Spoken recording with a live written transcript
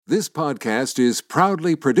This podcast is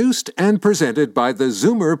proudly produced and presented by the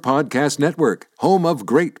Zoomer Podcast Network, home of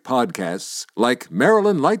great podcasts like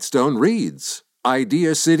Marilyn Lightstone Reads,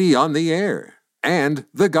 Idea City on the Air, and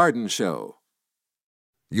The Garden Show.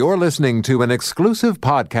 You're listening to an exclusive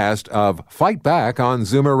podcast of Fight Back on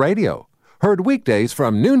Zoomer Radio, heard weekdays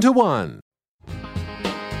from noon to 1.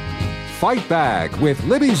 Fight Back with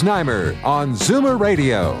Libby Znaimer on Zoomer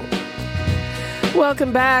Radio.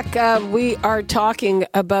 Welcome back. We are talking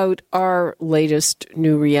about our latest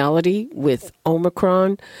new reality with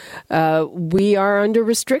Omicron. We are under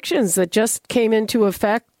restrictions that just came into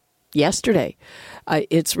effect yesterday.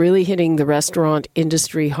 It's really hitting the restaurant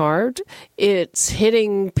industry hard. It's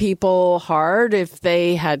hitting people hard if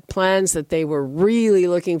they had plans that they were really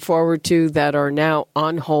looking forward to that are now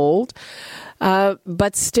on hold.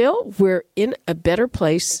 But still, we're in a better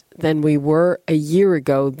place than we were a year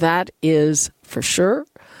ago. That is for sure.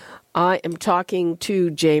 I am talking to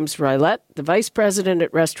James Rylett, the Vice President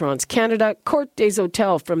at Restaurants Canada, Court des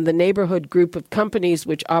Hôtels from the Neighbourhood Group of Companies,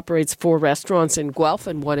 which operates 4 restaurants in Guelph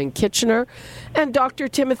and 1 in Kitchener, and Dr.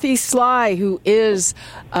 Timothy Sly, who is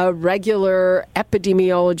a regular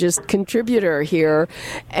epidemiologist contributor here.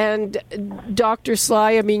 And Dr.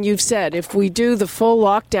 Sly, I mean, you've said if we do the full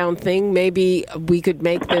lockdown thing, maybe we could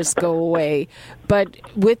make this go away. But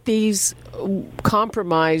with these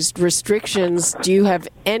compromised restrictions, do you have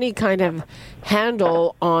any kind of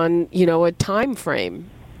handle on, a time frame?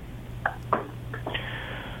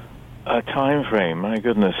 A time frame? My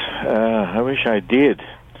goodness. I wish I did.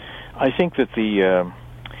 I think that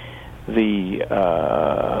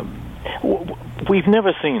we've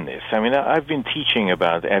never seen this. I mean, I've been teaching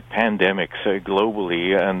about pandemics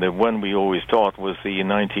globally, and the one we always thought was the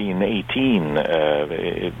 1918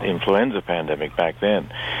 influenza pandemic back then,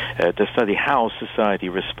 to study how society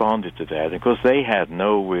responded to that. Of course, they had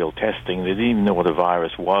no real testing. They didn't even know what a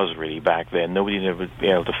virus was really back then. Nobody would be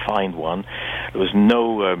able to find one. There was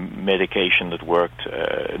no medication that worked,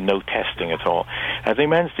 no testing at all. They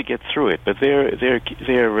managed to get through it, but their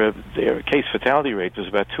case fatality rate was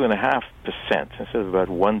about 2.5%. Instead of about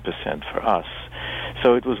 1% for us.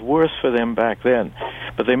 So it was worse for them back then.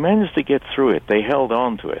 But they managed to get through it. They held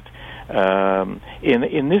on to it.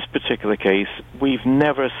 In this particular case, we've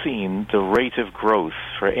never seen the rate of growth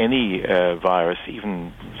for any virus,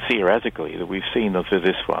 even theoretically, that we've seen for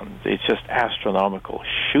this one. It's just astronomical,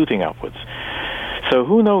 shooting upwards. So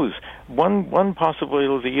who knows? One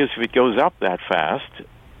possibility is if it goes up that fast,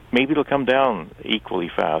 maybe it'll come down equally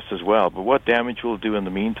fast as well. But what damage will do in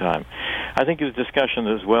the meantime? I think there's discussion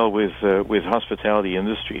as well with hospitality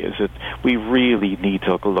industry is that we really need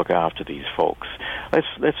to look after these folks.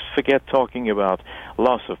 Let's forget talking about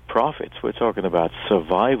loss of profits. We're talking about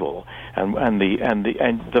survival and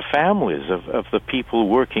the families of the people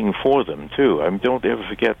working for them too. I mean, don't ever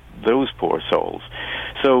forget those poor souls.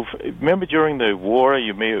 So remember during the war,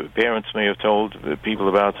 parents may have told people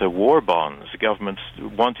about war bonds. The governments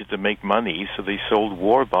wanted to make money, so they sold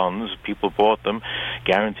war bonds. People bought them,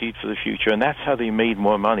 guaranteed for the future, and that's how they made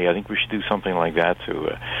more money. I think we should do something like that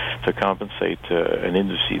to compensate an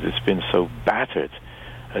industry that's been so battered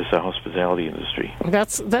as the hospitality industry.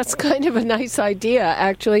 That's kind of a nice idea,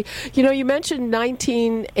 actually. You mentioned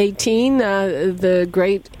 1918, the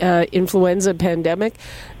great influenza pandemic.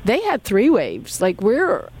 They had 3 waves. Like,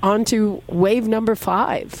 we're on to wave number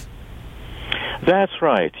 5. That's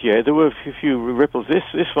right. Yeah, there were a few ripples. This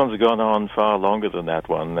one's gone on far longer than that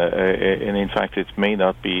one, and in fact, it may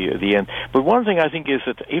not be the end. But one thing I think is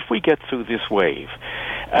that if we get through this wave,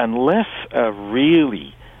 unless a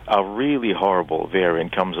really horrible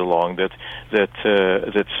variant comes along that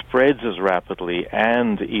spreads as rapidly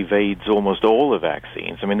and evades almost all the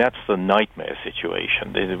vaccines. I mean, that's the nightmare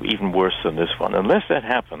situation. Even worse than this one. Unless that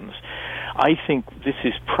happens, I think this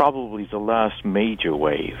is probably the last major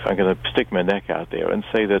wave. I'm going to stick my neck out there and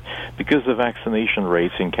say that because the vaccination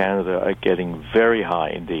rates in Canada are getting very high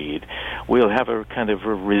indeed, we'll have a kind of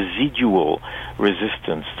a residual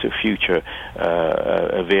resistance to future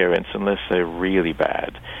variants unless they're really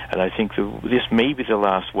bad. And I think this may be the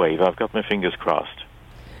last wave. I've got my fingers crossed.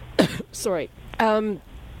 Sorry.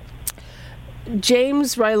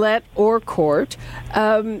 James Rylett or Court,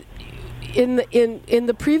 in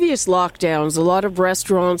the previous lockdowns, a lot of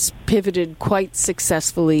restaurants pivoted quite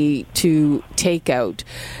successfully to takeout.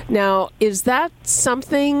 Now, is that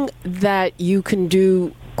something that you can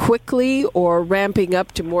do quickly or ramping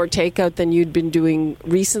up to more takeout than you'd been doing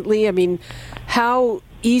recently? I mean, how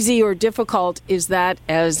easy or difficult is that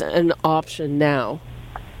as an option now?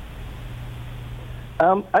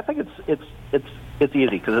 I think it's It's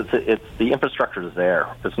easy because it's the infrastructure is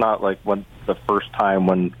there. It's not like when the first time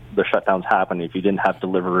when the shutdowns happened, if you didn't have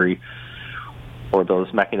delivery or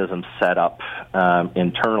those mechanisms set up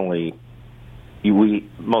internally,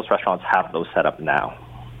 most restaurants have those set up now.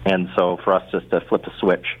 And so for us just to flip a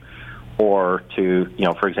switch, or to,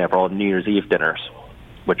 for example, New Year's Eve dinners,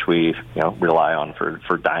 which we rely on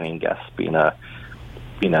for dining guests, being a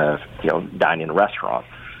dining restaurant.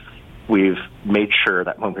 We've made sure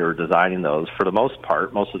that when we were designing those, for the most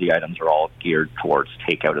part, most of the items are all geared towards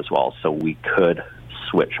takeout as well, so we could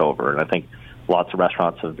switch over. And I think lots of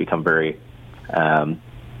restaurants have become very,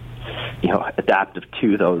 adaptive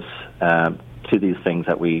to those, to these things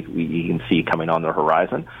that we can see coming on the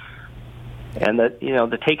horizon. And that,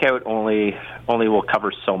 the takeout only will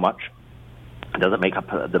cover so much. It doesn't make up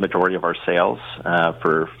the majority of our sales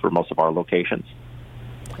for most of our locations.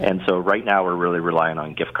 And so right now we're really relying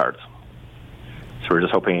on gift cards. So we're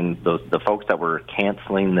just hoping the folks that were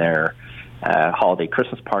canceling their holiday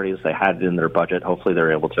Christmas parties, they had it in their budget. Hopefully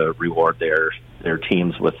they're able to reward their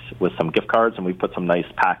teams with some gift cards, and we put some nice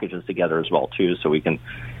packages together as well too, so we can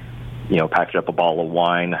package up a bottle of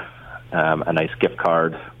wine, a nice gift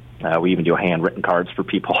card. We even do handwritten cards for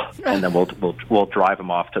people, and then we'll drive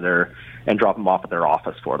them off and drop them off at their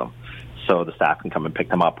office for them, so the staff can come and pick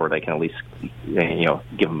them up, or they can at least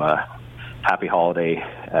give them a happy holiday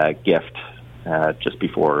gift just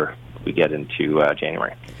before we get into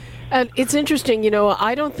January. And it's interesting,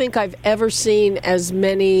 I don't think I've ever seen as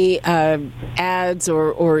many ads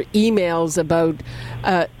or emails about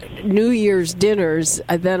New Year's dinners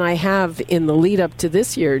than I have in the lead up to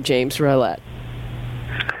this year, James Rowlett.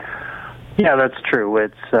 Yeah, that's true.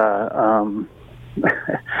 It's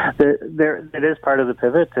it is part of the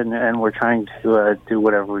pivot, and we're trying to do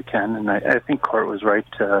whatever we can. And I think Court was right.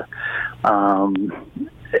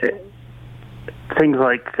 Things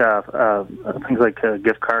like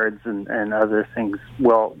gift cards and other things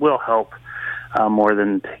will help more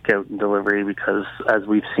than takeout and delivery, because as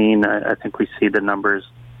we've seen, I think we see the numbers.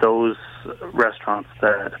 Those restaurants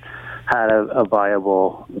that had a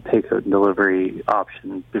viable takeout and delivery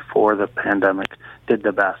option before the pandemic did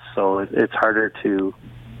the best. So it's harder to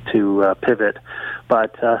pivot,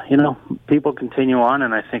 but people continue on,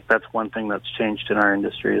 and I think that's one thing that's changed in our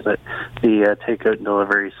industry, is that the takeout and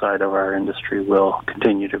delivery side of our industry will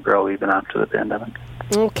continue to grow even after the pandemic.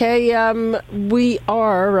 Okay, we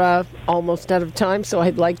are almost out of time, so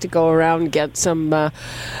I'd like to go around and get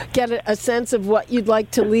a sense of what you'd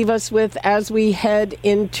like to leave us with as we head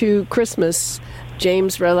into Christmas.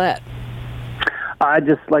 James Rowlett. I'd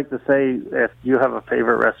just like to say, if you have a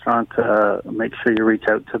favorite restaurant, make sure you reach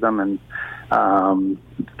out to them and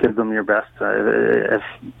give them your best. If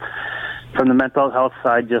from the mental health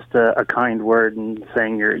side, just a kind word and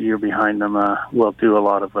saying you're behind them will do a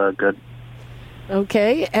lot of good.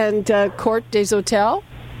 Okay, and Court des Hôtels?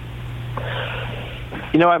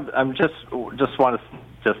 I'm just want to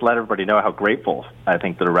just let everybody know how grateful I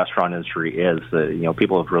think the restaurant industry is.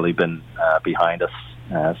 People have really been behind us,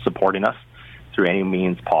 supporting us through any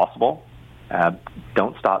means possible.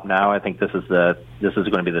 Don't stop now. I think this is going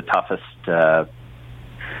to be the toughest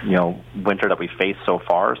winter that we faced so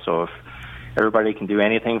far. So if everybody can do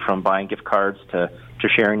anything from buying gift cards to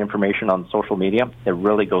sharing information on social media, it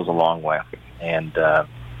really goes a long way. And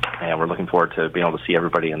we're looking forward to being able to see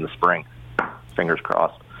everybody in the spring. Fingers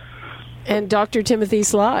crossed. And Dr. Timothy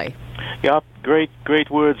Sly. Yeah, great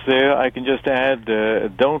words there. I can just add,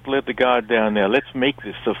 don't let the guard down there. Let's make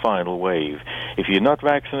this the final wave. If you're not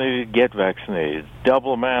vaccinated, get vaccinated.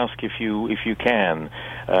 Double mask if you can.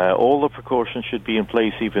 All the precautions should be in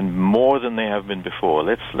place, even more than they have been before.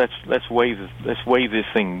 Let's wave this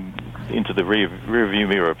thing into the rearview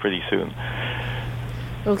mirror pretty soon.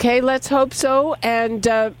 Okay, let's hope so. And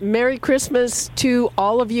Merry Christmas to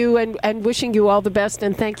all of you, and wishing you all the best.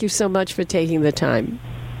 And thank you so much for taking the time.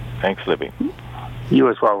 Thanks, Libby. You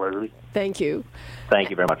as well, Leslie. Thank you.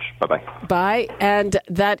 Thank you very much. Bye-bye. Bye. And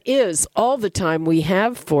that is all the time we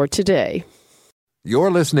have for today.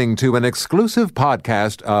 You're listening to an exclusive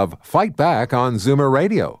podcast of Fight Back on Zoomer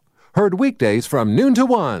Radio. Heard weekdays from noon to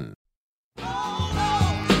 1.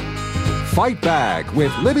 Fight Back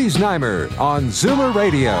with Libby Znaimer on Zoomer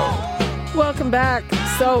Radio. Welcome back.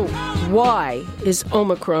 So, why is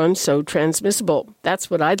Omicron so transmissible? That's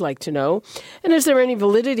what I'd like to know. And is there any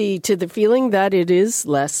validity to the feeling that it is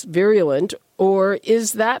less virulent, or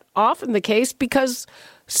is that often the case because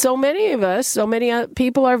so many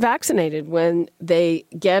people are vaccinated when they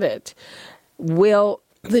get it? Will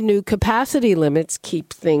the new capacity limits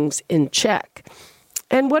keep things in check?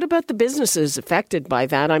 And what about the businesses affected by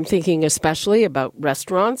that? I'm thinking especially about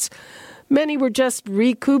restaurants. Many were just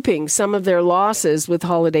recouping some of their losses with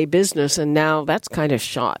holiday business, and now that's kind of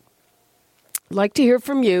shot. I'd like to hear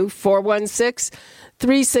from you,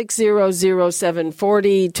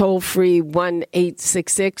 416-360-0740, toll-free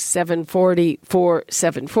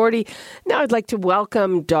 1-866-740-4740. Now I'd like to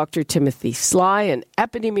welcome Dr. Timothy Sly, an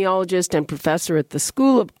epidemiologist and professor at the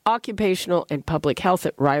School of Occupational and Public Health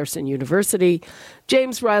at Ryerson University,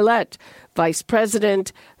 James Rylett, Vice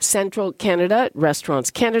President, Central Canada at Restaurants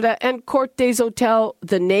Canada, and Court des Hôtels,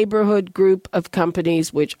 the neighborhood group of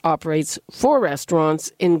companies which operates 4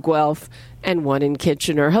 restaurants in Guelph and 1 in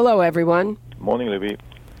Kitchener. Hello, everyone. Morning, Libby.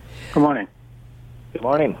 Good morning. Good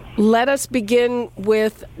morning. Let us begin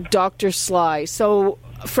with Dr. Sly. So,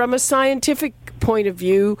 from a scientific point of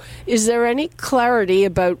view, is there any clarity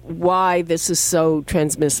about why this is so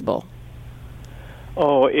transmissible?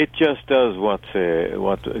 Oh, it just does what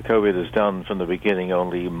COVID has done from the beginning,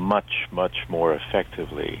 only much, much more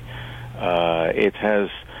effectively. It has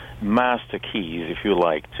master keys, if you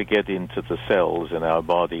like, to get into the cells in our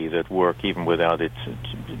body that work even without it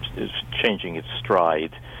changing its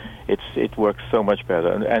stride. It works so much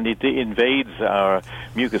better, and it invades our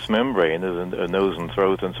mucous membrane, the nose and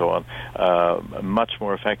throat and so on, much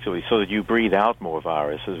more effectively, so that you breathe out more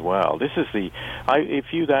virus as well. This is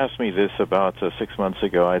if you'd asked me this about 6 months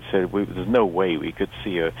ago, I'd said there's no way we could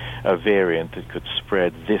see a variant that could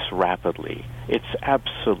spread this rapidly. It's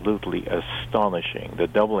absolutely astonishing. The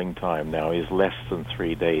doubling time now is less than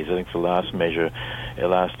 3 days. I think the last measure, the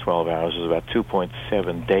last 12 hours, was about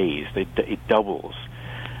 2.7 days. It doubles.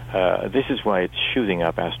 This is why it's shooting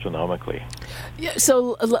up astronomically. Yeah,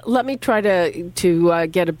 so let me try to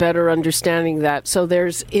get a better understanding of that. So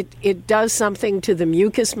it does something to the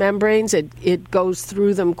mucous membranes. It goes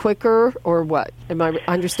through them quicker, or what? Am I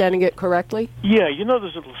understanding it correctly? Yeah,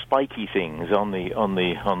 those little spiky things on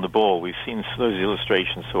the ball. We've seen those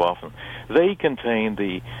illustrations so often. They contain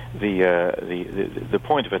the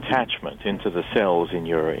point of attachment into the cells in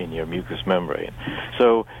your mucous membrane.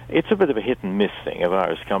 So it's a bit of a hit and miss thing. A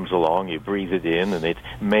virus comes along, you breathe it in, and it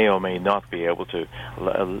may or may not be able to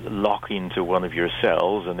lock into one of your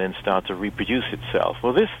cells and then start to reproduce itself.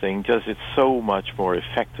 Well, this thing does it so much more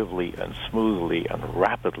effectively and smoothly and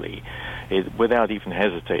rapidly, without even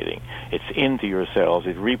hesitating. It's into your cells,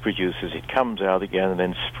 it reproduces, it comes out again, and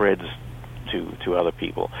then spreads to other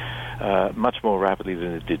people much more rapidly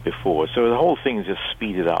than it did before. So the whole thing is just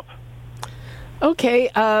speeded up. Okay,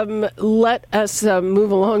 let us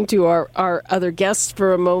move along to our other guests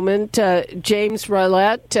for a moment. James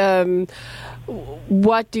Rylett,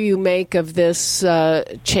 what do you make of this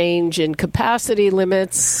change in capacity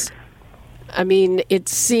limits? I mean, it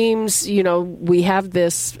seems, we have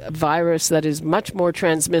this virus that is much more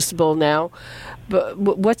transmissible now, but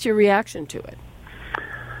what's your reaction to it?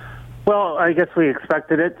 Well, I guess we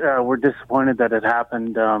expected it. We're disappointed that it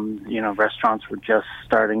happened. Restaurants were just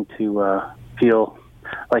starting to feel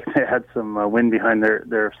like they had some wind behind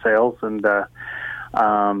their sails, and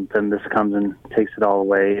then this comes and takes it all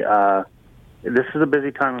away. This is a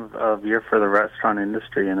busy time of year for the restaurant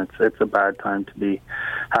industry, and it's a bad time to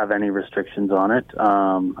have any restrictions on it.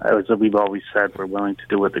 As we've always said, we're willing to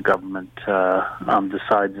do what the government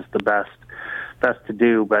decides is the best to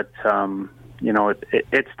do, but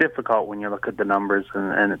it's difficult when you look at the numbers,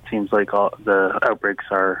 and it seems like all the outbreaks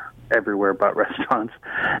are everywhere but restaurants,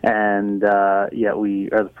 and yet we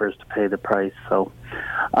are the first to pay the price. So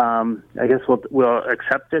I guess we'll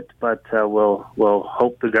accept it, but we'll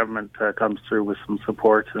hope the government comes through with some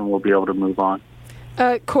support, and we'll be able to move on.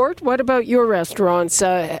 Court, what about your restaurants?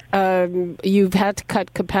 You've had to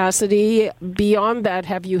cut capacity. Beyond that,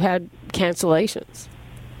 have you had cancellations?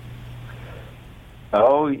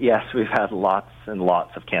 Oh, yes, we've had lots and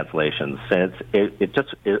lots of cancellations. And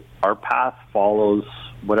our path follows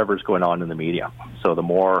whatever's going on in the media. So the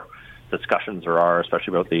more discussions there are,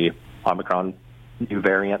 especially about the Omicron new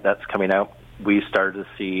variant that's coming out, we started to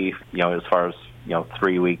see, as far as,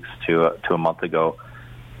 3 weeks to a month ago,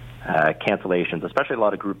 cancellations, especially a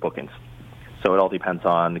lot of group bookings. So it all depends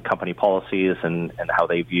on company policies and how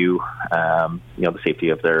they view, the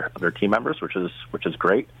safety of their team members, which is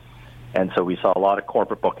great. And so we saw a lot of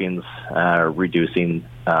corporate bookings reducing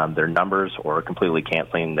their numbers or completely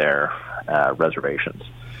canceling their reservations,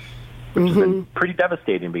 which has been pretty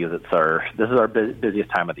devastating because this is our busiest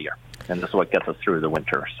time of the year, and this is what gets us through the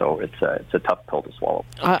winter. So it's a tough pill to swallow.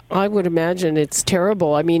 I would imagine it's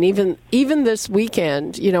terrible. I mean, even this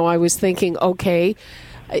weekend, I was thinking, okay,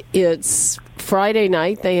 it's Friday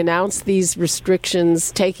night. They announced these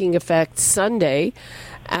restrictions taking effect Sunday.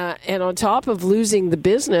 And on top of losing the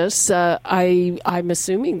business, I'm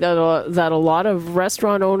assuming that a lot of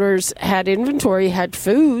restaurant owners had inventory, had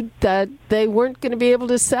food that they weren't going to be able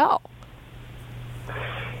to sell.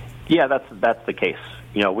 Yeah, that's the case.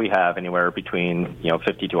 We have anywhere between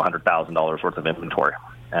 $50,000 to $100,000 worth of inventory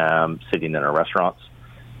sitting in our restaurants.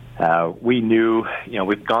 We knew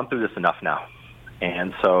we've gone through this enough now,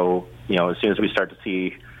 and so as soon as we start to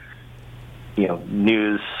see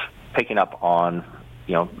news picking up on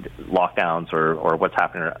lockdowns or what's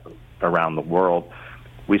happening around the world,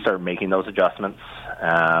 we started making those adjustments.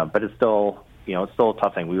 But it's still it's still a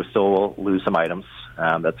tough thing. We will still lose some items.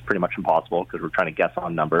 That's pretty much impossible because we're trying to guess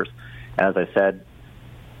on numbers. And as I said,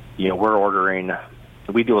 we're ordering.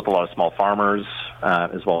 We deal with a lot of small farmers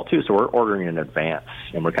as well too, so we're ordering in advance,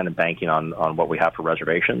 and we're kind of banking on what we have for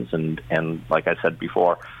reservations. And like I said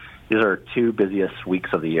before, these are our two busiest weeks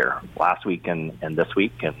of the year, last week and this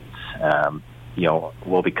week, and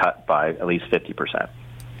we'll be cut by at least 50%.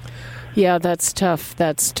 Yeah, that's tough.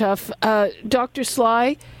 Dr.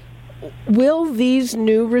 Sly, will these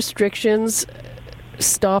new restrictions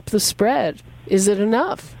stop the spread? Is it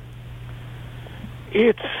enough?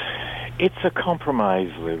 It's a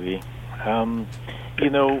compromise, Libby.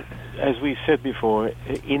 As we said before,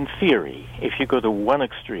 in theory, if you go to one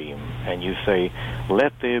extreme and you say,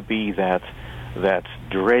 let there be that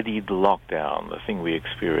dreaded lockdown, the thing we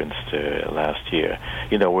experienced last year,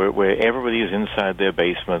 where everybody is inside their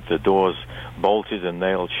basement, the doors bolted and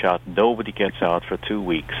nailed shut, nobody gets out for 2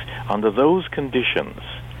 weeks. Under those conditions,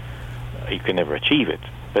 you can never achieve it,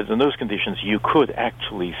 but in those conditions, you could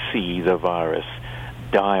actually see the virus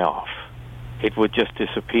die off. It would just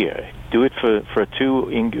disappear. Do it for a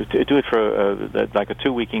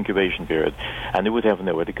 2-week incubation period, and it would have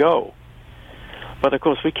nowhere to go. But of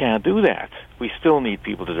course, we can't do that. We still need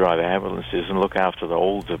people to drive ambulances and look after the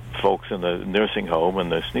older folks in the nursing home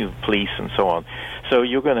and the police and so on. So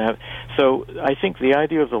you're going to have. So I think the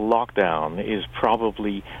idea of the lockdown is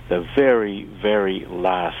probably the very, very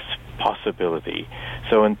last possibility.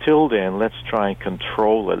 So until then, let's try and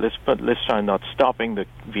control it. Let's try not stopping the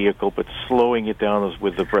vehicle, but slowing it down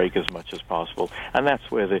with the brake as much as possible. And that's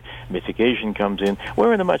where the mitigation comes in.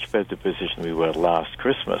 We're in a much better position than we were last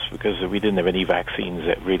Christmas because we didn't have any vaccines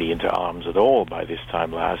that really into arms at all by this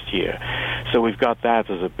time last year. So we've got that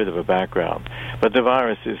as a bit of a background. But the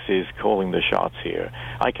virus is calling the shots here.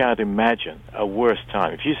 I can't imagine a worse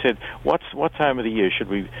time. If you said, what time of the year should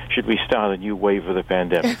we start a new wave of the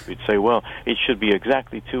pandemic? We'd say, well, it should be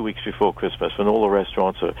exactly 2 weeks before Christmas when all the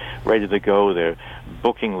restaurants are ready to go, their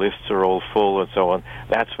booking lists are all full and so on.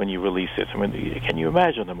 That's when you release it. I mean, can you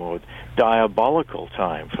imagine a more diabolical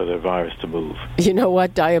time for the virus to move? You know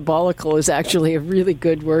what? Diabolical is actually a really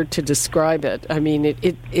good word to describe it. I mean,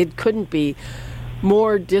 it couldn't be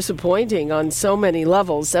more disappointing on so many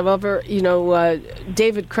levels. However,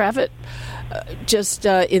 David Kravitz just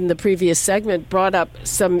in the previous segment brought up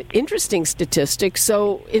some interesting statistics.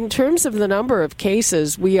 So in terms of the number of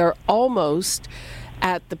cases, we are almost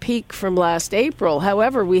at the peak from last April.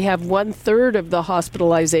 However, we have 1/3 of the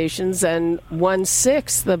hospitalizations and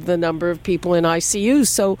 1/6 of the number of people in ICU.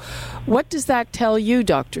 So what does that tell you,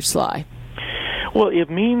 Dr. Sly? Well, it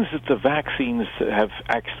means that the vaccines have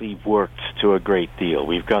actually worked to a great deal.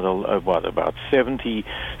 We've got about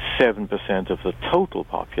 77% of the total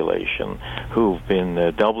population who've been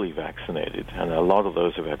doubly vaccinated, and a lot of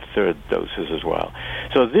those have had third doses as well.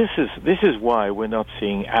 So this is why we're not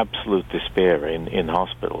seeing absolute despair in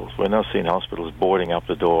hospitals. We're not seeing hospitals boarding up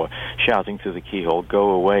the door, shouting through the keyhole, "Go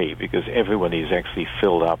away," because everyone is actually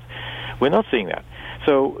filled up. We're not seeing that.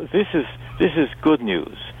 So this is good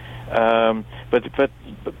news. But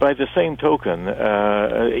by the same token,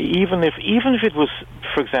 even if it was,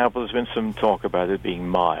 for example, there's been some talk about it being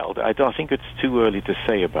mild. I think it's too early to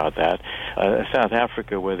say about that. South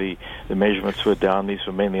Africa, where the measurements were down, these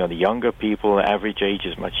were mainly on the younger people. The average age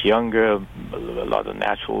is much younger. A lot of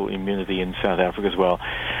natural immunity in South Africa as well.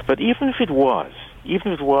 But even if it was,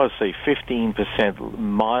 say, 15%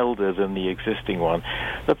 milder than the existing one,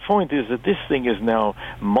 the point is that this thing is now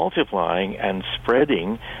multiplying and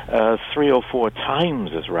spreading 3 or 4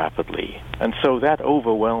 times as rapidly. And so that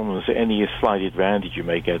overwhelms any slight advantage you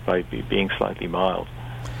may get by being slightly mild.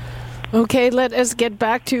 Okay, let us get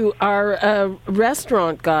back to our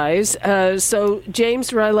restaurant guys. So,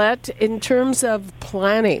 James Rylett, in terms of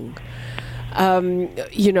planning,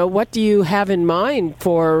 what do you have in mind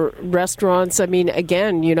for restaurants? I mean,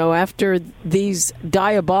 again, after these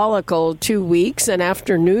diabolical 2 weeks and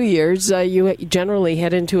after New Year's, you generally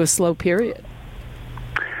head into a slow period.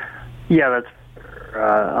 Yeah, that's.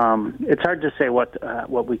 It's hard to say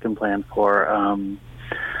what we can plan for.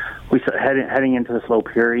 heading into the slow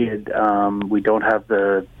period. We don't have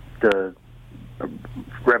the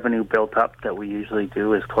revenue built up that we usually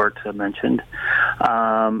do, as Court mentioned,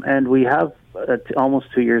 and we have almost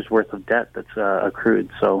 2 years worth of debt that's accrued.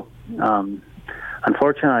 So,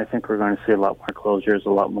 unfortunately, I think we're going to see a lot more closures, a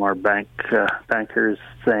lot more bankers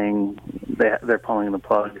saying they're pulling the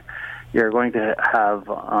plug. You're going to have,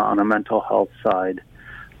 on a mental health side,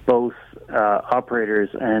 both operators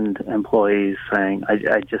and employees saying,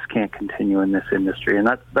 I just can't continue in this industry. And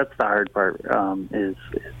that's the hard part, is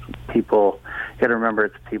people. You got to remember,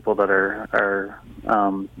 it's people that are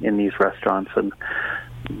in these restaurants, and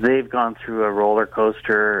they've gone through a roller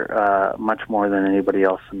coaster much more than anybody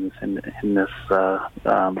else in this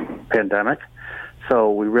pandemic.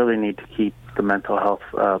 So we really need to keep the mental health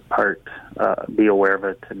part, be aware of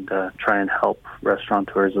it, and try and help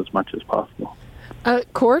restaurateurs as much as possible.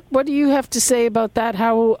 Court, what do you have to say about that?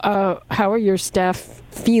 How are your staff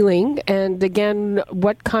feeling? And again,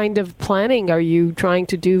 what kind of planning are you trying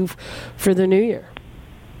to do for the new year?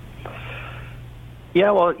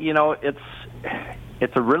 Yeah, well,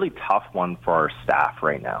 it's a really tough one for our staff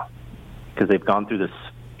right now because they've gone through this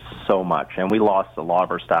so much. And we lost a lot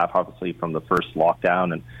of our staff, obviously, from the first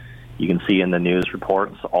lockdown. And you can see in the news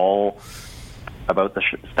reports all about the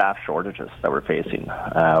staff shortages that we're facing.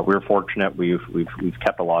 We're fortunate; we've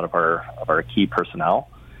kept a lot of our key personnel,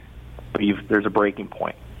 but there's a breaking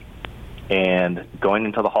point, and going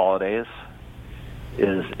into the holidays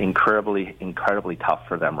is incredibly tough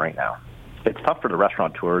for them right now. It's tough for the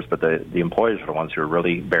restaurateurs, but the employees are the ones who are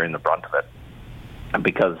really bearing the brunt of it, and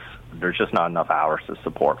because there's just not enough hours to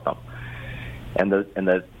support them. And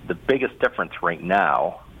the biggest difference right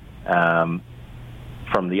now,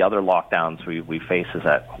 from the other lockdowns we face, is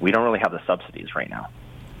that we don't really have the subsidies right now.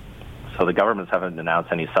 So the governments haven't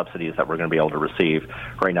announced any subsidies that we're going to be able to receive.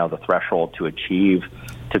 Right now, the threshold to be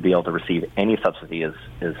able to receive any subsidy is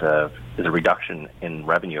a reduction in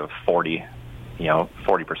revenue of 40%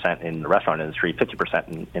 in the restaurant industry,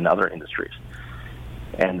 50% in other industries.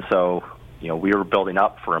 And so, we were building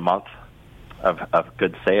up for a month of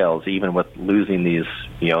good sales, even with losing these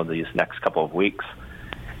next couple of weeks.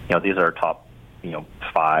 These are our top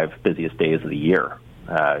 5 busiest days of the year,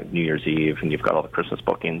 New Year's Eve, and you've got all the Christmas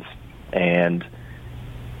bookings. And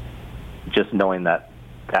just knowing that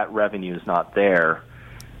revenue is not there,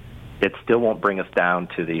 it still won't bring us down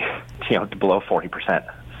to to below 40%.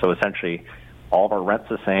 So essentially, all of our rent's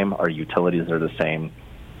the same, our utilities are the same,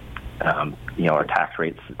 our tax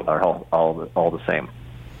rates are all the same.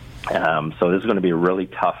 So this is going to be a really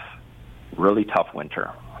tough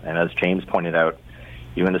winter. And as James pointed out,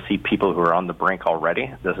 you're going to see people who are on the brink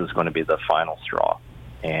already. This is going to be the final straw.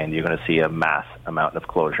 And you're going to see a mass amount of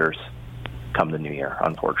closures come the new year,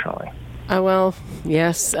 unfortunately. Well,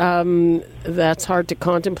 yes, that's hard to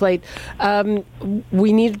contemplate.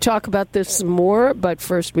 We need to talk about this more, but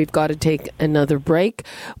first we've got to take another break.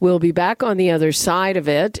 We'll be back on the other side of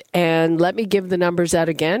it, and let me give the numbers out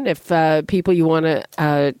again. If people you want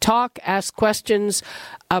to talk, ask questions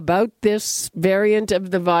about this variant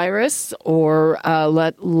of the virus, or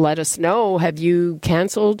let us know, have you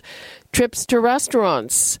canceled trips to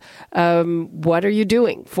restaurants? What are you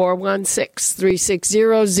doing?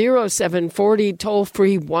 416-360-0740, toll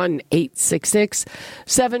free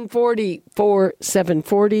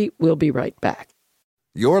 1-866-740-4740. We'll be right back.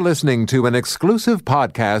 You're listening to an exclusive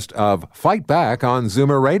podcast of Fight Back on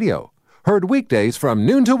Zoomer Radio. Heard weekdays from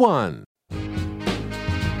noon to 1.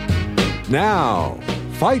 Now,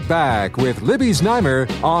 Fight Back with Libby Znaimer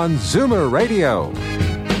on Zoomer Radio.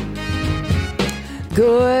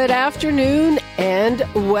 Good afternoon and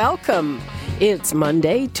welcome. It's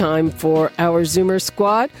Monday, time for our Zoomer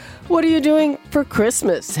Squad. What are you doing for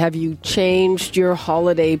Christmas? Have you changed your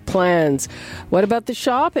holiday plans? What about the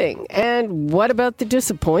shopping? And what about the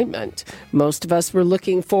disappointment? Most of us were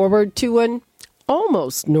looking forward to an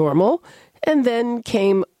almost normal, and then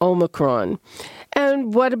came Omicron.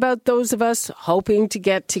 And what about those of us hoping to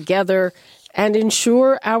get together and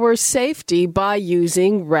ensure our safety by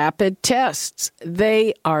using rapid tests?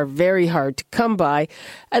 They are very hard to come by,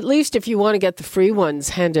 at least if you want to get the free ones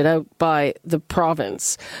handed out by the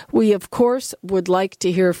province. We, of course, would like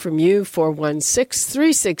to hear from you.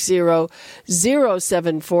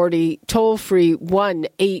 416-360-0740, toll free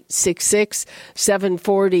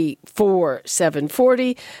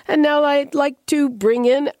 1-866-740-4740. And now I'd like to bring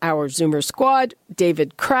in our Zoomer Squad,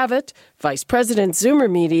 David Kravitz, Vice President,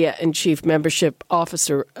 Zoomer Media and Chief Membership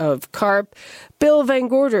Officer of CARP, Bill Van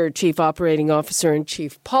Gorder, Chief Operating Officer and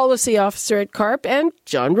Chief Policy Officer at CARP, and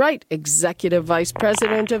John Wright, Executive Vice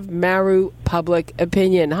President of Maru Public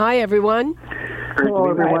Opinion. Hi, everyone.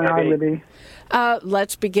 Hello, everyone. Hi, Libby.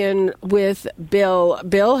 Let's begin with Bill.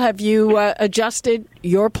 Bill, have you adjusted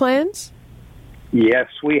your plans? Yes,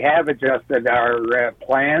 we have adjusted our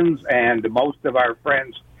plans, and most of our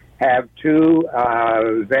friends have too.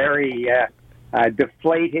 Very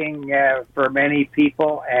deflating for many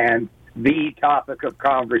people, and the topic of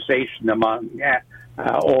conversation among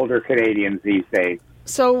older Canadians these days.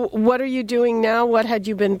 So what are you doing now? What had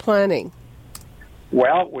you been planning?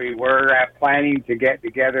 Well, we were planning to get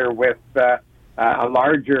together with a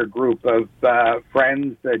larger group of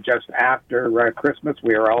friends just after Christmas.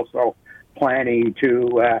 We are also planning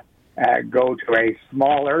to go to a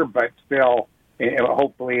smaller but still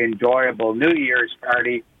hopefully enjoyable New Year's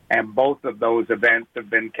party, and both of those events have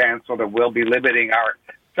been canceled, and we'll be limiting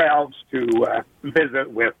ourselves to visit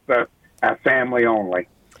with family only.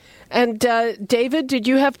 And David, did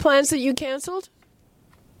you have plans that you canceled?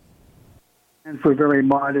 And for very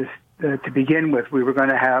modest to begin with, we were going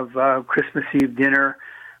to have Christmas Eve dinner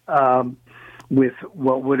with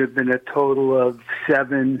what would have been a total of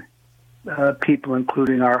 7 people,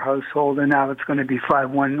 including our household, and now it's going to be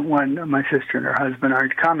 5. One, my sister and her husband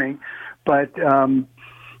aren't coming, but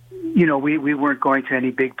we weren't going to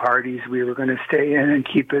any big parties. We were going to stay in and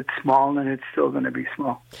keep it small, and it's still going to be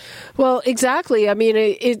small. Well, exactly. I mean,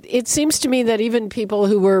 it seems to me that even people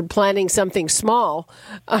who were planning something small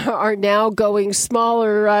are now going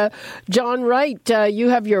smaller. John Wright, you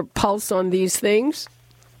have your pulse on these things.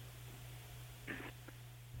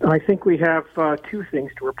 I think we have 2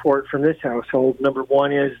 things to report from this household. Number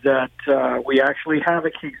one is that we actually have a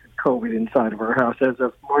case of COVID inside of our house as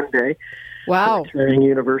of Monday. Wow. A returning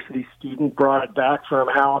university student brought it back from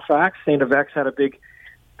Halifax. St. FX had a big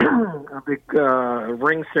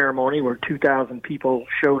ring ceremony where 2,000 people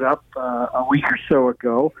showed up a week or so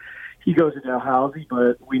ago. He goes to Dalhousie,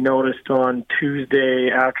 but we noticed on Tuesday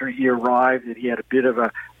after he arrived that he had a bit of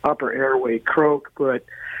a upper airway croak,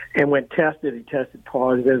 and when tested, he tested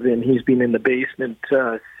positive, and he's been in the basement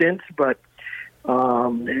since. But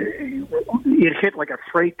it hit like a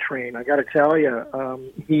freight train. I got to tell you,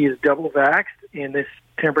 he is double vaxxed, and this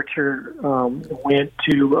temperature went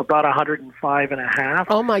to about 105.5.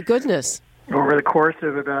 Oh my goodness! Over the course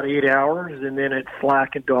of about 8 hours, and then it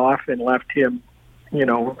slackened off and left him, with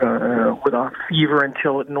a fever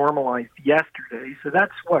until it normalized yesterday. So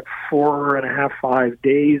that's 4.5, 5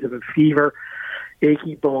 days of a fever,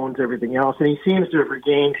 achy bones, everything else, and he seems to have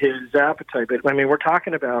regained his appetite. But I mean, we're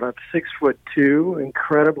talking about a 6'2",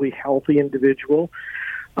 incredibly healthy individual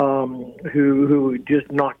who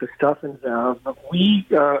just knocked the stuffings out. But we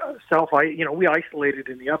we isolated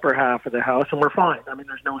in the upper half of the house, and we're fine. I mean,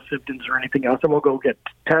 there's no symptoms or anything else, and we'll go get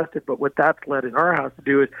tested. But what that's led in our house to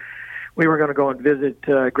do is we were going to go and visit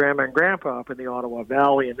Grandma and Grandpa up in the Ottawa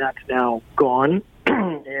Valley, and that's now gone.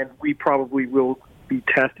 And we probably will be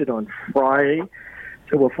tested on Friday.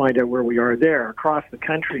 So we'll find out where we are there. Across the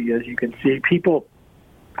country, as you can see, people,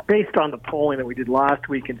 based on the polling that we did last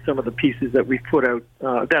week and some of the pieces that we've put out,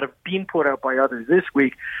 that have been put out by others this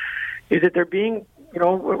week, is that they're being,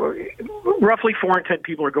 roughly 4 in 10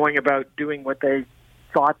 people are going about doing what they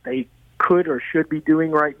thought they could or should be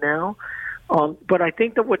doing right now. But I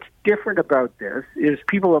think that what's different about this is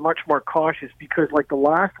people are much more cautious because, like the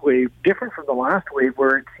last wave, different from the last wave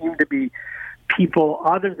where it seemed to be people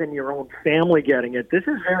other than your own family getting it, this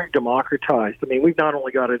is very democratized. I mean, we've not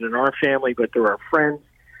only got it in our family, but there are friends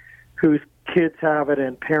whose kids have it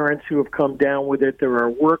and parents who have come down with it. There are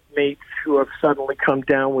workmates who have suddenly come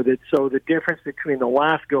down with it. So the difference between the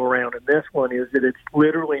last go-around and this one is that it's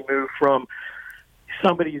literally moved from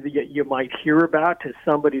somebody that you might hear about to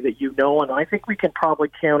somebody that you know. And I think we can probably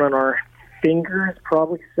count on our fingers,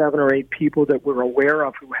 probably 7 or 8 people that we're aware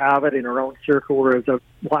of who have it in our own circle, whereas the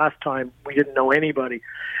last time we didn't know anybody.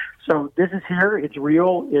 So this is here. It's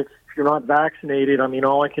real. If you're not vaccinated, I mean,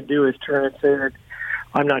 all I can do is turn and say that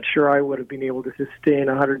I'm not sure I would have been able to sustain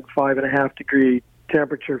 105.5 degree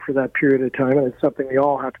temperature for that period of time, and it's something we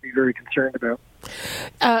all have to be very concerned about.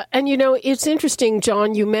 And it's interesting,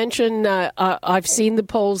 John, you mentioned I've seen the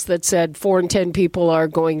polls that said 4 in 10 people are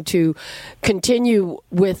going to continue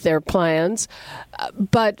with their plans.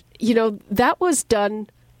 But, that was done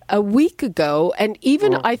a week ago. And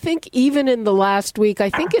I think even in the last week, I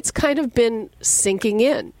think it's kind of been sinking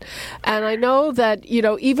in. And I know that,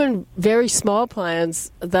 even very small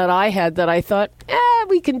plans that I had that I thought,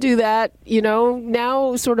 we can do that,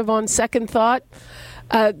 now sort of on second thought.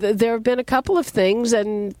 There have been a couple of things,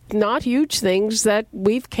 and not huge things, that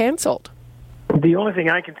we've canceled. The only thing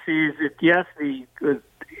I can see is that, yes,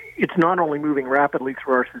 it's not only moving rapidly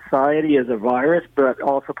through our society as a virus, but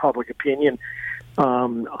also public opinion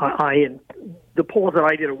The polls that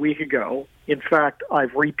I did a week ago, in fact,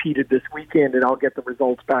 I've repeated this weekend, and I'll get the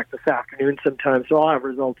results back this afternoon sometime, so I'll have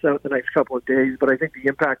results out the next couple of days. But I think the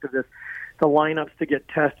impact of this, the lineups to get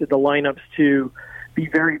tested, the lineups to be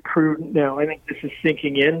very prudent now, I think this is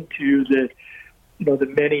sinking into the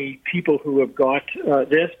many people who have got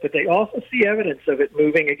this, but they also see evidence of it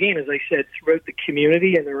moving, again, as I said, throughout the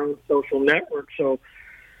community and their own social network. So,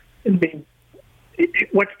 I mean,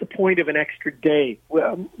 what's the point of an extra day?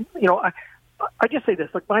 Well, I just say this,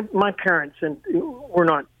 like my parents, and we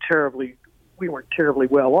weren't terribly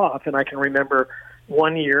well off, and I can remember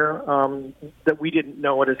one year that we didn't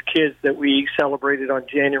know it as kids that we celebrated on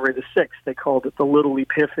January the 6th. They called it the Little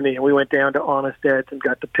Epiphany, and we went down to Honest Ed's and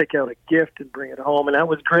got to pick out a gift and bring it home, and that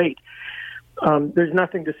was great. There's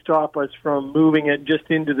nothing to stop us from moving it just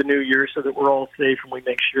into the new year so that we're all safe and we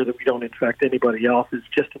make sure that we don't infect anybody else. It's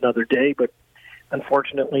just another day, but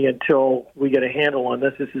unfortunately, until we get a handle on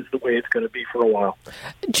this, this is the way it's going to be for a while.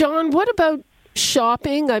 John, what about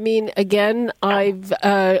shopping? I mean, again, I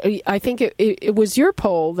think it was your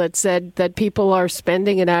poll that said that people are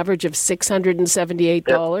spending an average of $678.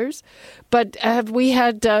 Yep. But have we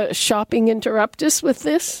had shopping interrupt us with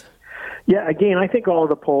this? Yeah, again, I think all of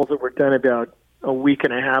the polls that were done about a week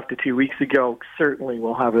and a half to 2 weeks ago certainly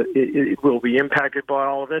will have it will be impacted by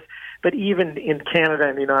all of this. But even in Canada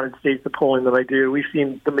and the United States, the polling that I do, we've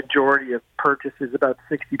seen the majority of purchases, about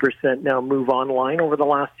 60% now, move online over the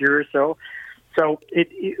last year or so. So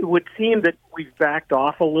it would seem that we've backed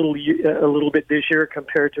off a little bit this year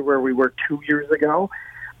compared to where we were 2 years ago.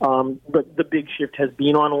 But the big shift has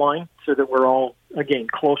been online, so that we're all, again,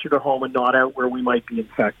 closer to home and not out where we might be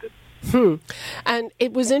infected. And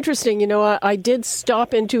it was interesting, I did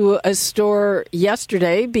stop into a store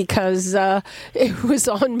yesterday because it was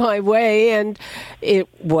on my way and it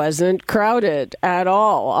wasn't crowded at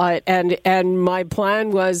all. And my plan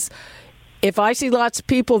was, if I see lots of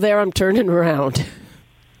people there, I'm turning around.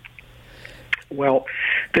 Well,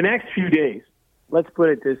 the next few days, let's put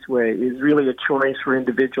it this way, is really a choice for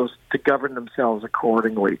individuals to govern themselves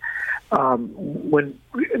accordingly.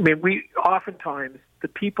 We oftentimes, the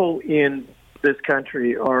people in this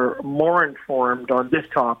country are more informed on this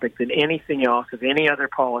topic than anything else of any other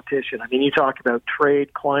politician. I mean, you talk about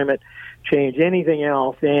trade, climate change, anything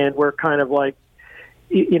else, and we're kind of like,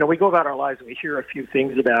 we go about our lives and we hear a few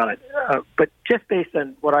things about it. But just based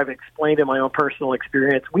on what I've explained in my own personal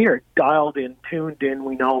experience, we are dialed in, tuned in.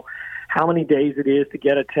 We know how many days it is to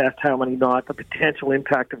get a test, how many not, the potential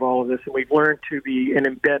impact of all of this, and we've learned to be an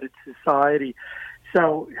embedded society.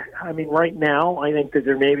 So, I mean, right now, I think that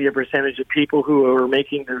there may be a percentage of people who are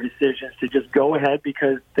making their decisions to just go ahead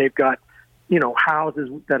because they've got, houses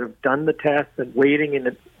that have done the tests and waiting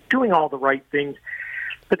and doing all the right things.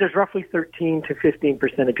 But there's roughly 13 to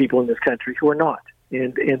 15% of people in this country who are not.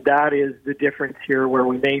 And that is the difference here, where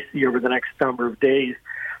we may see over the next number of days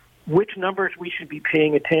which numbers we should be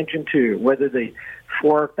paying attention to, whether the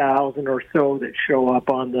 4,000 or so that show up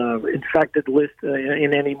on the infected list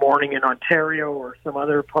in any morning in Ontario or some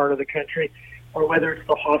other part of the country, or whether it's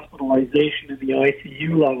the hospitalization and the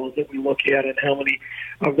ICU levels that we look at and how many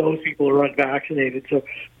of those people are unvaccinated. So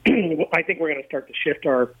I think we're going to start to shift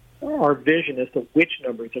our vision as to which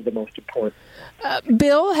numbers are the most important.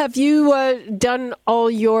 Bill, have you done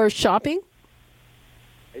all your shopping?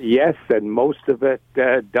 Yes, and most of it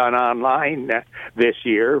done online this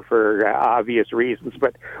year for obvious reasons.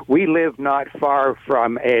 But we live not far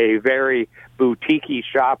from a very boutique-y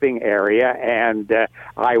shopping area, and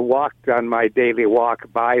I walked on my daily walk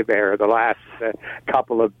by there the last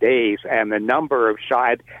couple of days, and the number of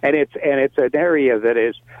and it's an area that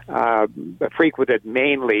is frequented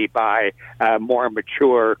mainly by more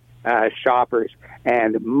mature shoppers,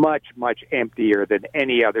 and much, much emptier than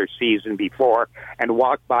any other season before. And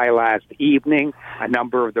walked by last evening, a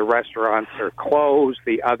number of the restaurants are closed.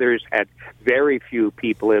 The others had very few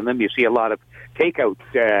people in them. You see a lot of takeout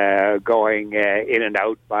going in and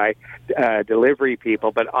out by delivery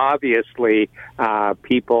people, but obviously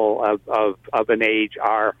people of an age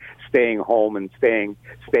are staying home and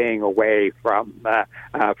staying away from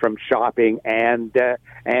shopping and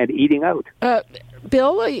eating out.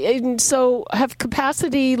 Bill, and so have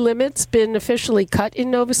capacity limits been officially cut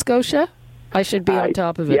in Nova Scotia? I should be on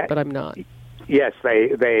top of it, but I'm not. Yes,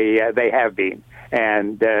 they have been,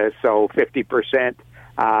 and so 50%.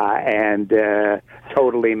 And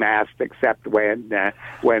totally masked, except when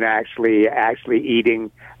actually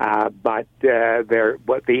eating. But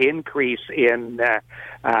the increase in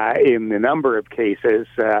the number of cases,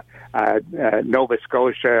 Nova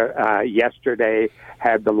Scotia yesterday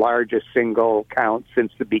had the largest single count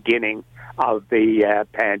since the beginning of the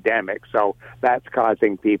pandemic. So that's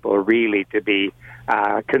causing people really to be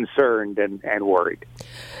concerned and worried.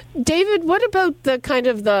 David, what about the kind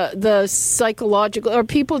of the psychological? Are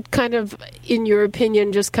people kind of, in your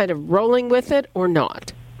opinion, just kind of rolling with it or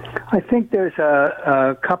not? I think there's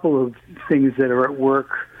a couple of things that are at work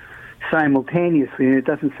simultaneously, and it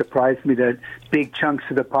doesn't surprise me that big chunks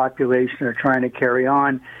of the population are trying to carry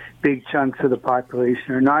on, big chunks of the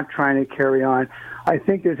population are not trying to carry on. I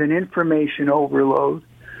think there's an information overload.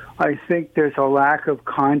 I think there's a lack of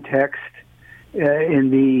context in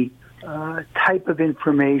the type of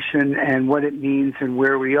information and what it means and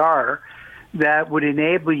where we are that would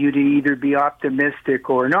enable you to either be optimistic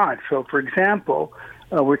or not. So, for example,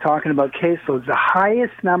 we're talking about caseloads. The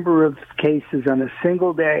highest number of cases on a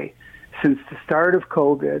single day since the start of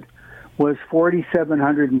COVID was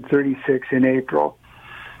 4,736 in April.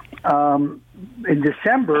 In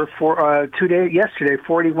December, yesterday,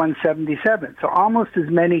 4,177. So almost as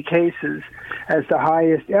many cases as the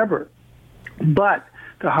highest ever. But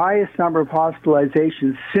the highest number of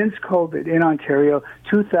hospitalizations since COVID in Ontario,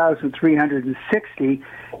 2,360.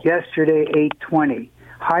 Yesterday, 820.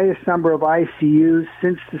 Highest number of ICUs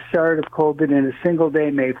since the start of COVID in a single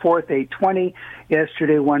day, May 4th, 820.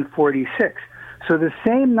 Yesterday, 146. So the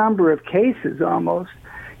same number of cases almost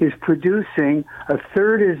is producing a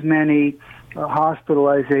third as many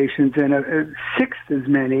hospitalizations and a sixth as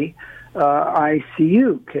many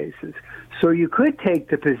ICU cases. So you could take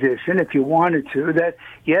the position, if you wanted to, that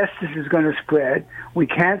yes, this is going to spread. We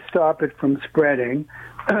can't stop it from spreading,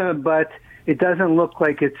 but it doesn't look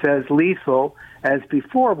like it's as lethal as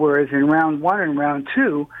before, whereas in round one and round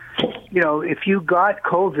two, if you got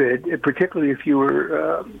COVID, particularly if you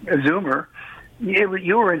were a Zoomer,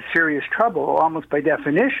 you were in serious trouble almost by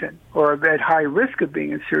definition, or at high risk of being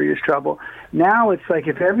in serious trouble. Now it's like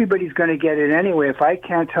if everybody's going to get it anyway, if I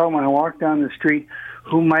can't tell when I walk down the street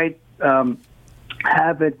who might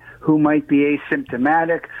have it, who might be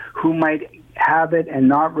asymptomatic, who might have it and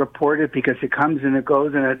not report it because it comes and it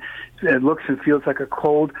goes and it looks and feels like a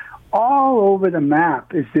cold. All over the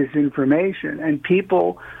map is this information, and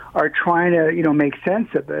people are trying to, make sense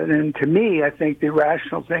of it. And to me, I think the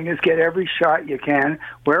rational thing is get every shot you can,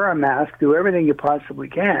 wear a mask, do everything you possibly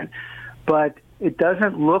can. But it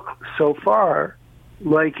doesn't look so far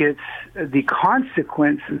like it's the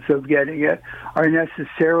consequences of getting it are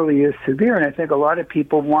necessarily as severe. And I think a lot of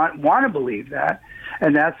people want to believe that.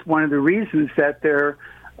 And that's one of the reasons that they're,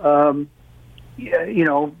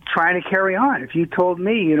 trying to carry on. If you told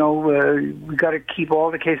me, we got to keep all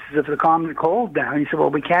the cases of the common cold down, you said, well,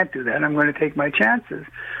 we can't do that. I'm going to take my chances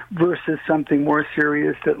versus something more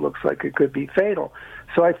serious that looks like it could be fatal.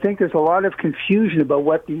 So I think there's a lot of confusion about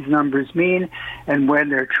what these numbers mean and when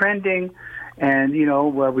they're trending. And,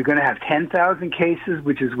 we're going to have 10,000 cases,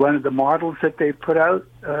 which is one of the models that they've put out.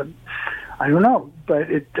 I don't know, but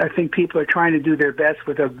I think people are trying to do their best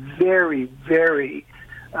with a very, very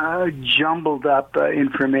jumbled up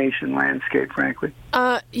information landscape, frankly.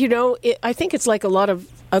 I think it's like a lot of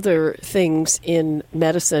other things in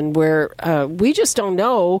medicine where we just don't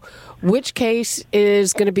know which case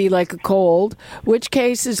is going to be like a cold, which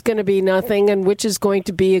case is going to be nothing, and which is going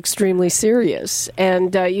to be extremely serious.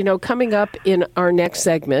 And, coming up in our next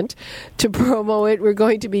segment, to promo it, we're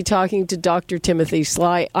going to be talking to Dr. Timothy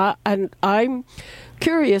Sly. And I'm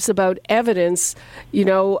curious about evidence,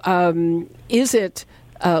 is it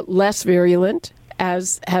less virulent,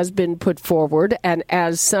 as has been put forward and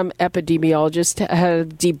as some epidemiologists have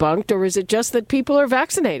debunked, or is it just that people are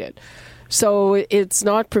vaccinated? So it's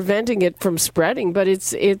not preventing it from spreading, but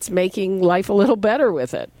it's making life a little better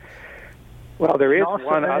with it. Well, there is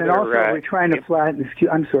one other. And also, are we trying to flatten?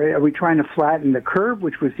 Are we trying to flatten the curve,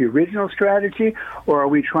 which was the original strategy, or are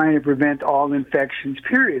we trying to prevent all infections?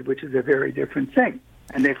 Period, which is a very different thing,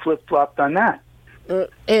 and they flip-flopped on that.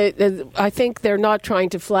 I think they're not trying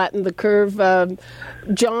to flatten the curve.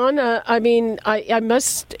 John, I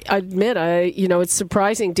must admit, it's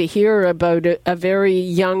surprising to hear about a very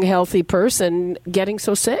young, healthy person getting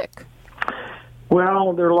so sick.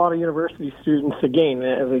 Well, there are a lot of university students, again,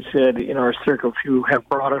 as I said, in our circle, who have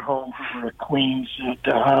brought it home from at Queen's, at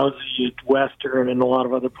Housie, at Western, and a lot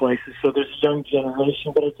of other places. So there's a young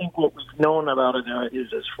generation, but I think what we've known about it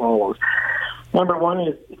is as follows. Number one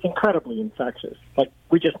is it's incredibly infectious. Like,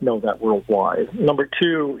 we just know that worldwide. Number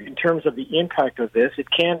two, in terms of the impact of this, it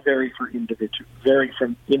can vary from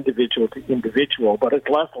individual to individual, but it's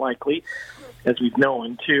less likely, as we've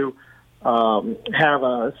known, to have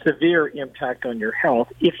a severe impact on your health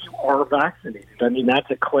if you are vaccinated. I mean, that's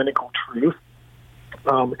a clinical truth.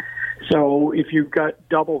 So if you've got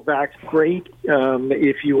double vax, great.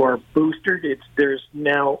 If you are boosted, there's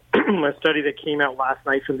now a study that came out last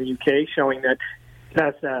night from the UK showing that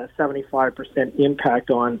that's a 75% impact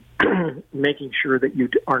on making sure that you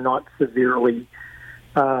are not severely.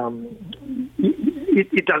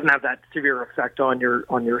 It doesn't have that severe effect on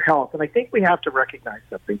your health, and I think we have to recognize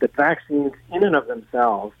something: that vaccines, in and of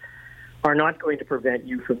themselves, are not going to prevent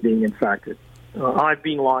you from being infected. I've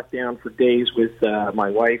been locked down for days with my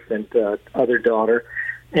wife and other daughter,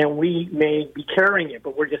 and we may be carrying it,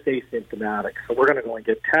 but we're just asymptomatic, so we're going to go and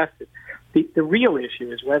get tested. The real issue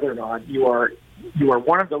is whether or not you are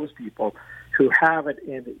one of those people who have it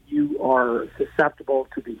and that you are susceptible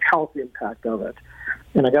to the health impact of it.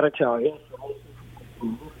 And I got to tell you,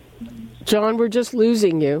 John, we're just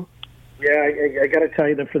losing you. Yeah, I got to tell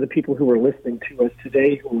you that for the people who are listening to us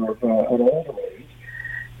today who are of an older age,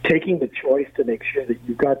 taking the choice to make sure that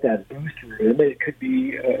you've got that booster in, it could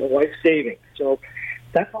be life-saving. So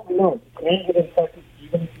that's what we know. You can't get infected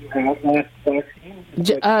even if you have that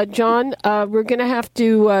vaccine. John, we're going to have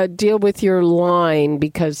to deal with your line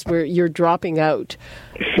because you're dropping out.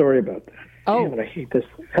 Sorry about that. Oh. Damn it, I hate this.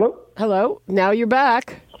 Hello? Hello. Now you're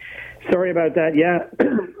back. Sorry about that. Yeah.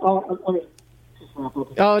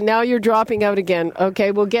 Oh, now you're dropping out again.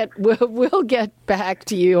 Okay, we'll get back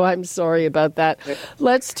to you. I'm sorry about that.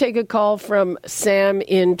 Let's take a call from Sam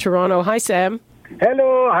in Toronto. Hi, Sam.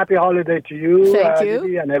 Hello. Happy holiday to you. Thank you.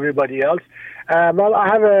 Libby and everybody else. Well,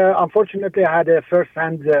 unfortunately, I had a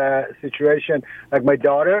first-hand situation. Like my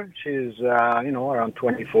daughter, she's, around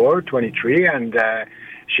 24, 23, and a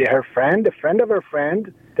friend of her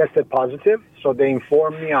friend, tested positive. So they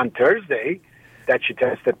informed me on Thursday that she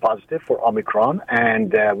tested positive for Omicron.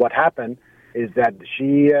 And what happened is that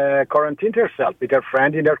she quarantined herself with her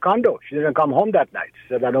friend in her condo. She didn't come home that night.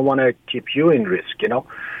 She said, I don't want to keep you in risk,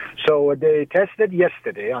 So they tested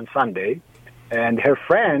yesterday on Sunday, and her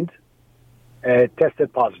friend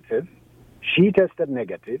tested positive. She tested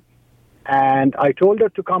negative. And I told her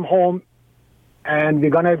to come home, and we're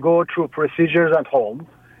going to go through procedures at home,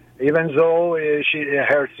 even though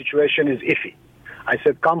her situation is iffy. I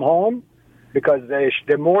said, come home, because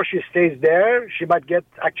the more she stays there, she might get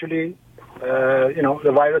actually,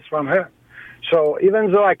 the virus from her. So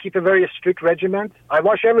even though I keep a very strict regimen, I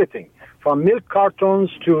wash everything, from milk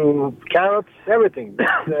cartons to carrots, everything,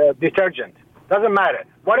 detergent. Doesn't matter.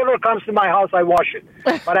 Whatever comes to my house, I wash it.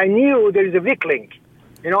 But I knew there is a weak link.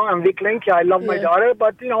 I'm weak link. I love my daughter,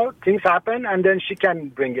 but, things happen, and then she can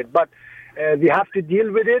bring it. But we have to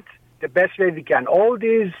deal with it the best way we can. All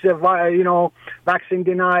these, vaccine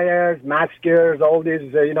deniers, maskers, all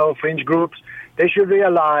these, fringe groups, they should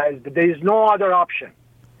realize that there is no other option.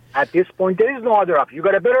 At this point, there is no other option. You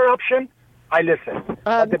got a better option? I listen.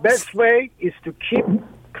 But the best way is to keep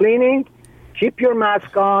cleaning, keep your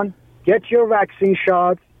mask on, get your vaccine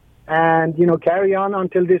shots, and, carry on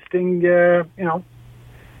until this thing, gets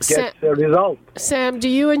resolved. Sam, do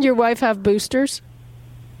you and your wife have boosters?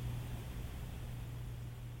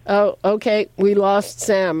 Oh, okay. We lost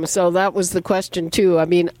Sam. So that was the question, too. I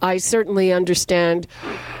mean, I certainly understand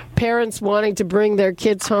parents wanting to bring their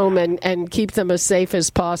kids home and keep them as safe as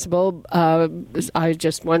possible. I was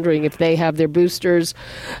just wondering if they have their boosters.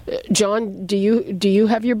 John, do you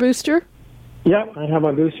have your booster? Yeah, I have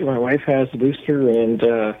my booster. My wife has the booster, and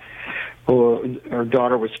our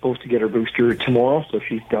daughter was supposed to get her booster tomorrow, so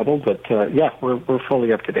she's doubled. But, we're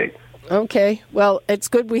fully up to date. Okay. Well, it's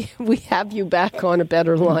good we have you back on a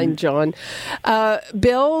better line, John.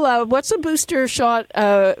 Bill, what's the booster shot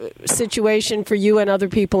situation for you and other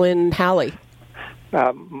people in Halley?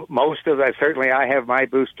 Most of that, certainly I have my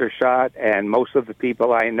booster shot, and most of the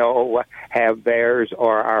people I know have theirs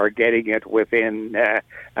or are getting it within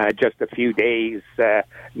just a few days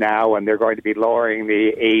now, and they're going to be lowering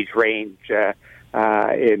the age range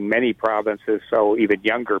in many provinces, so even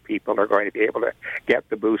younger people are going to be able to get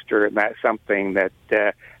the booster, and that's something that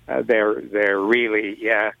they're really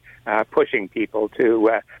pushing people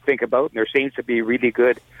to think about, and there seems to be really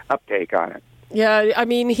good uptake on it. Yeah, I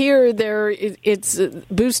mean, here it's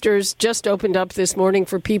boosters just opened up this morning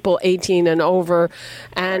for people 18 and over,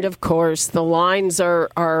 and of course the lines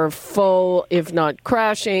are full, if not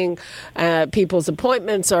crashing. People's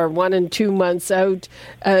appointments are 1 and 2 months out.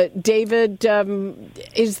 David,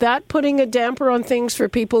 is that putting a damper on things for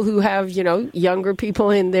people who have younger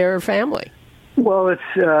people in their family? Well,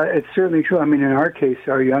 it's certainly true. I mean, in our case,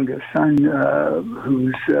 our youngest son,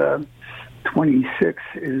 who's 26,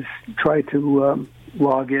 is tried to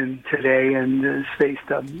log in today and has faced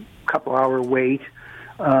a couple-hour wait.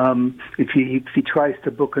 If he tries to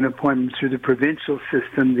book an appointment through the provincial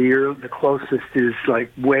system, the closest is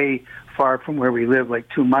like way far from where we live, like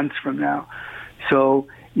 2 months from now. So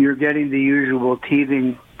you're getting the usual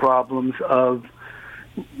teething problems of,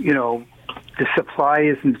 the supply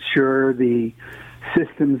isn't sure, the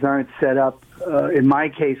systems aren't set up. In my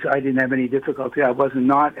case, I didn't have any difficulty. I was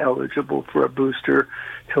not eligible for a booster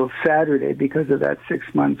till Saturday because of that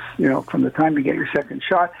 6 months, from the time you get your second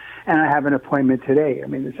shot. And I have an appointment today.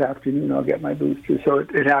 This afternoon I'll get my booster. So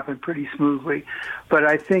it happened pretty smoothly. But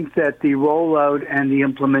I think that the rollout and the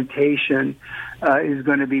implementation is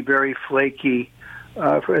going to be very flaky,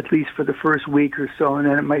 for at least for the first week or so, and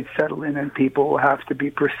then it might settle in and people will have to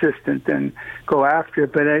be persistent and go after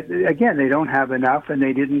it. But again, they don't have enough, and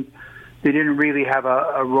they didn't really have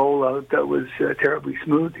a rollout that was terribly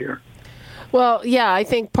smooth here. Well, yeah, I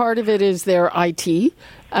think part of it is their IT.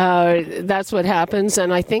 That's what happens,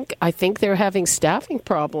 and I think they're having staffing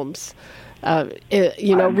problems.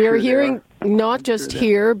 We're hearing not just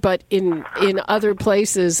here, but in other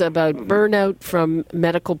places about burnout from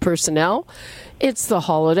medical personnel. It's the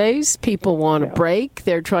holidays. People want a break.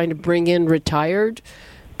 They're trying to bring in retired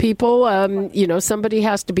people. Somebody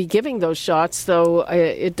has to be giving those shots, so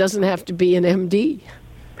it doesn't have to be an MD.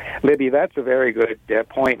 Libby, that's a very good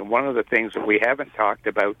point. One of the things that we haven't talked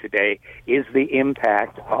about today is the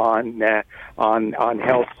impact on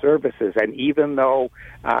health services. And even though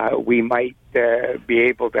we might be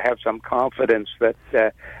able to have some confidence that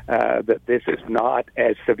this is not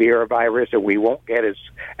as severe a virus or we won't get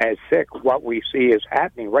as sick, what we see is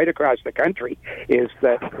happening right across the country is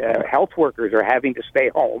that health workers are having to stay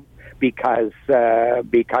home because the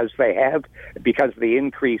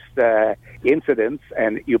increased incidence,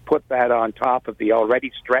 and you put that on top of the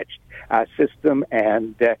already stretched system,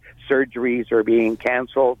 and surgeries are being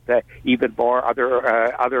canceled, even more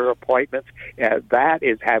other appointments. That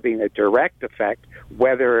is having a direct effect,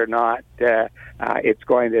 whether or not it's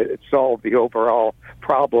going to solve the overall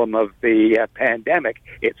problem of the pandemic.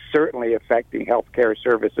 It's certainly affecting healthcare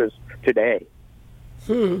services today.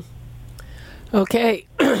 Okay.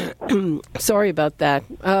 Sorry about that.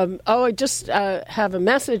 I just have a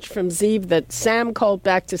message from Zeev that Sam called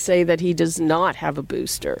back to say that he does not have a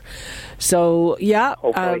booster. So, yeah.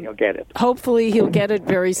 Hopefully he'll get it. Hopefully he'll get it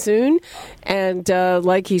very soon. And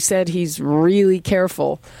like he said, he's really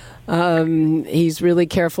careful. He's really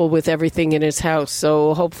careful with everything in his house.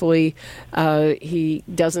 So hopefully he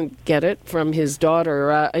doesn't get it from his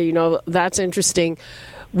daughter. That's interesting.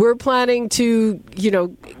 We're planning to,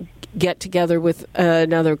 get together with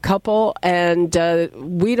another couple, and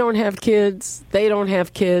we don't have kids, they don't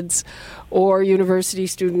have kids, or university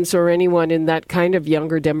students or anyone in that kind of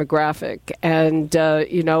younger demographic. And,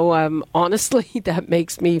 honestly, that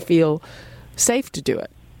makes me feel safe to do it.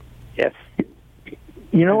 Yes.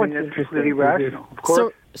 What's interesting? Really rational, of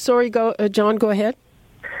course. Sorry, John, go ahead.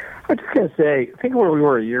 I was just going to say, think of where we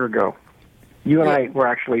were a year ago. You and I were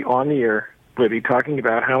actually on the air, Libby, talking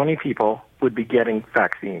about how many people would be getting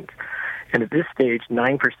vaccines. And at this stage,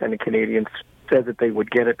 9% of Canadians said that they would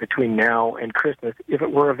get it between now and Christmas if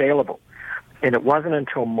it were available. And it wasn't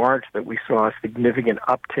until March that we saw a significant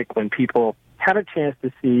uptick when people had a chance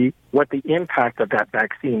to see what the impact of that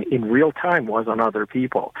vaccine in real time was on other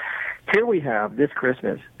people. Here we have, this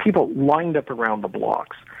Christmas, people lined up around the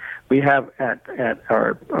blocks. We have at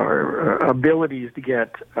our abilities to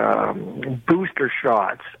get booster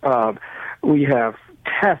shots. We have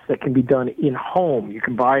tests that can be done in home. You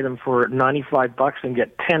can buy them for $95 and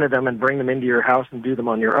get 10 of them and bring them into your house and do them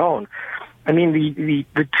on your own.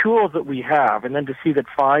 The tools that we have, and then to see that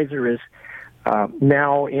Pfizer is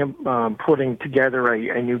now putting together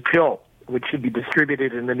a new pill, which should be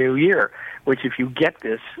distributed in the new year, which if you get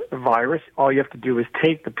this virus, all you have to do is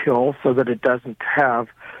take the pill so that it doesn't have,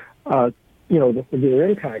 the severe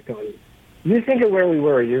impact on you. You think of where we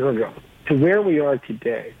were a year ago to where we are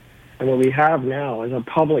today. And what we have now is a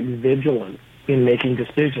public vigilance in making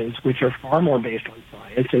decisions which are far more based on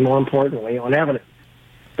science and, more importantly, on evidence.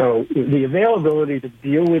 So the availability to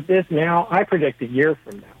deal with this now, I predict a year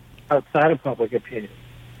from now, outside of public opinion,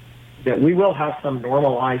 that we will have some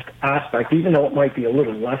normalized aspect, even though it might be a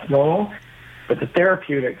little less normal, but the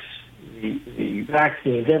therapeutics, the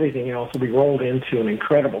vaccines, everything else will be rolled into an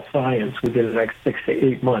incredible science within the next 6 to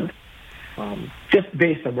 8 months, just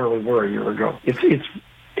based on where we were a year ago. It's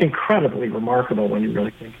incredibly remarkable when you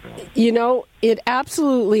really think about it. It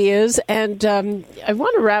absolutely is. And I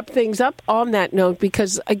want to wrap things up on that note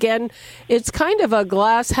because, again, it's kind of a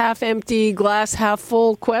glass half empty, glass half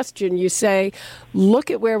full question. You say, look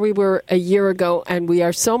at where we were a year ago and we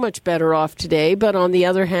are so much better off today. But on the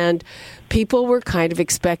other hand, people were kind of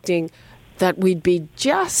expecting that we'd be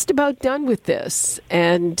just about done with this,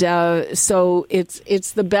 and so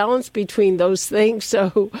it's the balance between those things.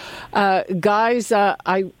 So, guys,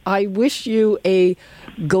 I wish you a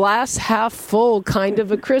glass half full kind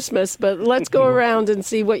of a Christmas, but let's go around and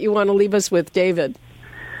see what you want to leave us with, David.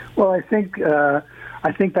 Well, I think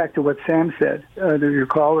back to what Sam said, your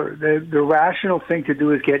caller. The rational thing to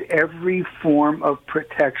do is get every form of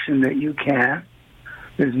protection that you can.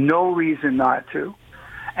 There's no reason not to.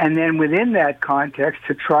 And then within that context,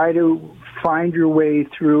 to try to find your way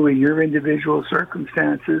through in your individual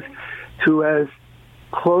circumstances to as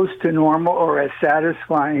close to normal or as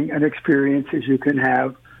satisfying an experience as you can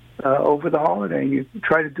have over the holiday. You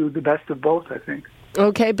try to do the best of both, I think.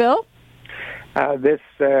 Okay, Bill? This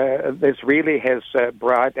really has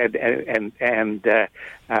brought and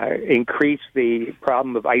increased the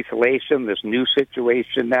problem of isolation. This new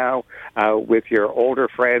situation now with your older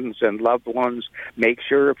friends and loved ones. Make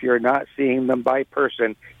sure if you're not seeing them by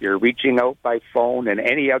person, you're reaching out by phone and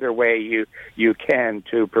any other way you can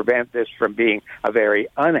to prevent this from being a very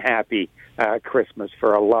unhappy Christmas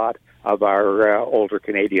for a lot of our older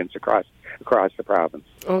Canadians across the province.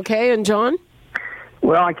 Okay, and John?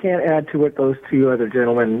 Well, I can't add to what those two other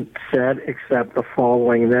gentlemen said, except the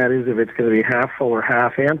following. That is, if it's going to be half full or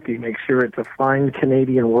half empty, make sure it's a fine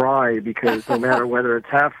Canadian rye, because no matter whether it's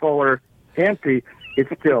half full or empty, it's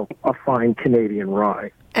still a fine Canadian rye.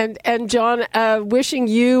 And John, wishing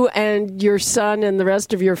you and your son and the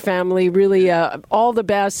rest of your family really all the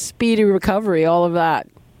best, speedy recovery, all of that.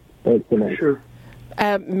 Thanks so much. Sure.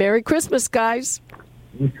 Merry Christmas, guys.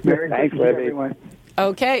 Merry Christmas, everyone.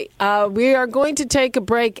 Okay, we are going to take a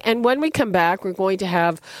break, and when we come back, we're going to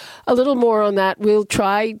have a little more on that. We'll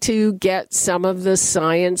try to get some of the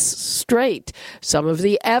science straight, some of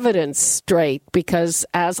the evidence straight, because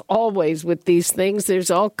as always with these things, there's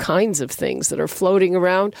all kinds of things that are floating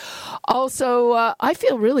around. Also, I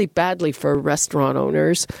feel really badly for restaurant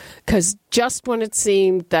owners, because just when it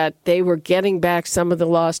seemed that they were getting back some of the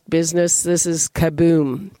lost business, this is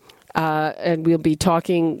kaboom. And we'll be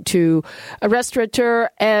talking to a restaurateur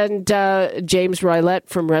and James Rylett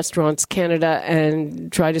from Restaurants Canada and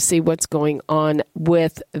try to see what's going on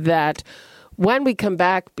with that. When we come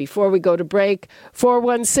back, before we go to break,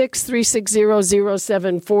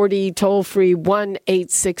 416-360-0740, toll-free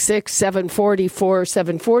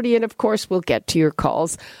 1-866-740-4740. And, of course, we'll get to your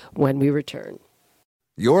calls when we return.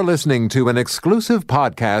 You're listening to an exclusive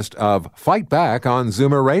podcast of Fight Back on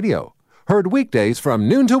Zoomer Radio. Heard weekdays from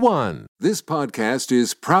noon to 1. This podcast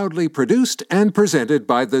is proudly produced and presented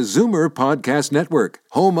by the Zoomer Podcast Network,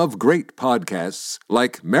 home of great podcasts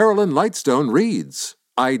like Marilyn Lightstone Reads,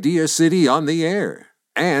 Idea City on the Air,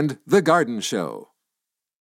 and The Garden Show.